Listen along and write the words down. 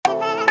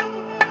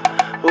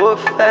Ô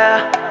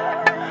fé,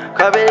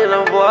 cabelinho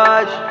na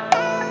voz,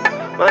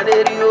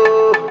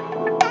 Maneirinho,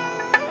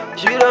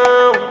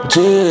 Girão.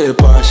 De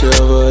Porsche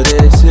eu vou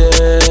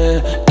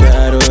descer,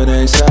 quero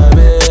nem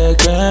saber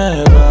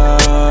quem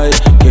vai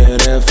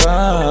querer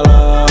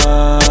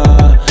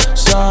falar.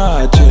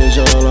 Só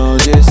tijolão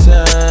de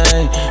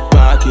 100,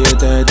 pá que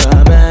tem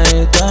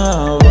também,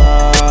 então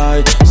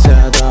vai,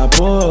 senta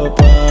pro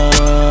pai.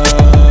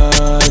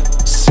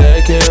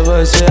 Sei que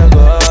você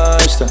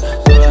gosta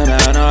do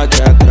menor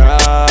que é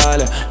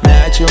tralha,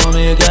 mete um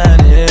Migué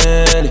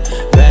nele,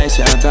 vem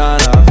sentar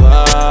na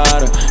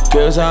vara, que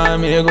os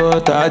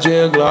amigos tá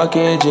de Glock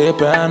de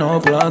pé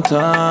no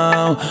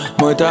plantão.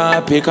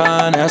 Muita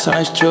pica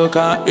nessas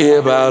tchuca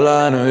e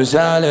bala nos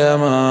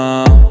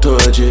alemão. Tô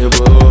de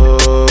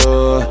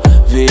boa,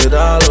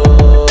 vida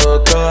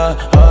louca,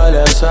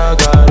 olha essa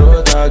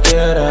garota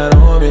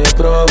querendo me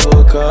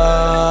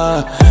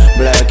provocar.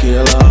 Black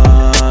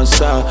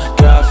lança,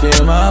 que a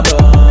firma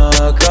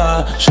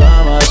banca,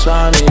 chama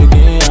sua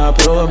amiguinha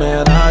pro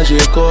homenagem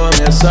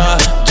começar.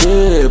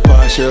 De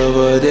Porsche eu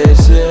vou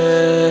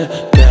descer,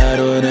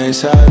 quero nem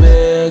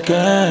saber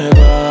quem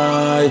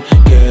vai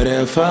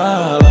querer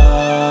falar.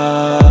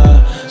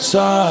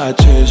 Só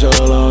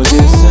tijolão de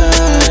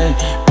 100,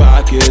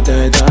 pá que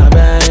tem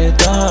também,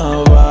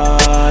 então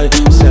vai,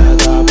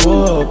 senta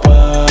pro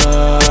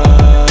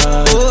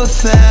pai. Ô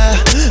fé,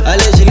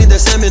 além de linda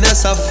essa mina é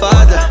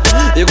safada,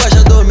 e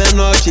gosta do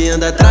menor que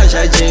anda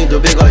trajadinho, do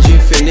bigode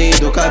fininho,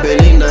 do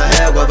cabelinho na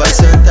régua. Vai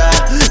sentar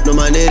no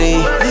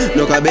maneirinho,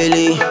 no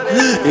cabelinho.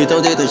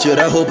 Então deita,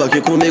 tira a roupa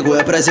que comigo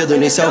é prazer do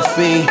início ao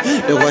fim.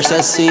 Eu gosto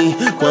assim,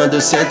 quando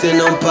senta e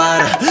não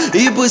para.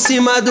 E por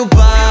cima do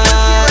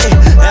pai,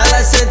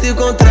 ela senta e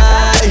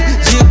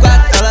contrai. De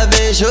quatro ela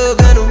vem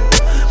jogando,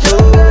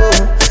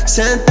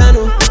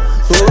 sentando,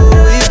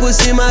 e por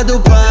cima do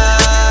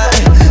pai,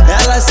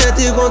 ela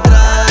senta e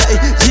contrai.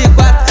 De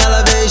quatro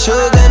ela vem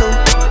jogando,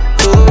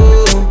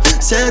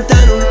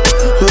 sentando,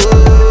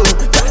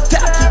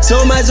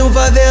 Sou mais um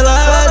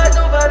favelado,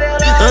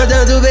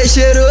 andando bem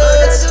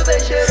cheiroso,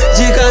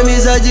 de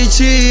camisa de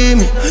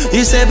time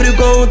e sempre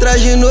com um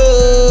traje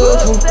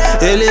novo.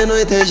 Ele não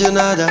entende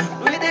nada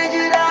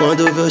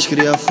quando vê os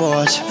cria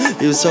forte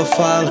e só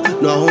fala,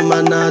 não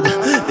arruma nada.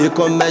 E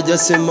comédia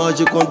se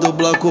molde quando o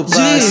bloco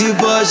passa. De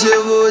Porsche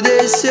eu vou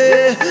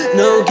descer,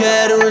 não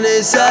quero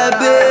nem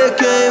saber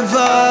quem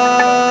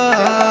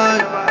vai.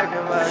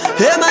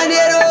 É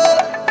maneiro,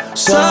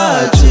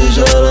 só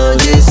tijolão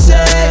de 100,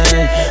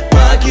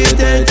 pá que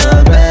tem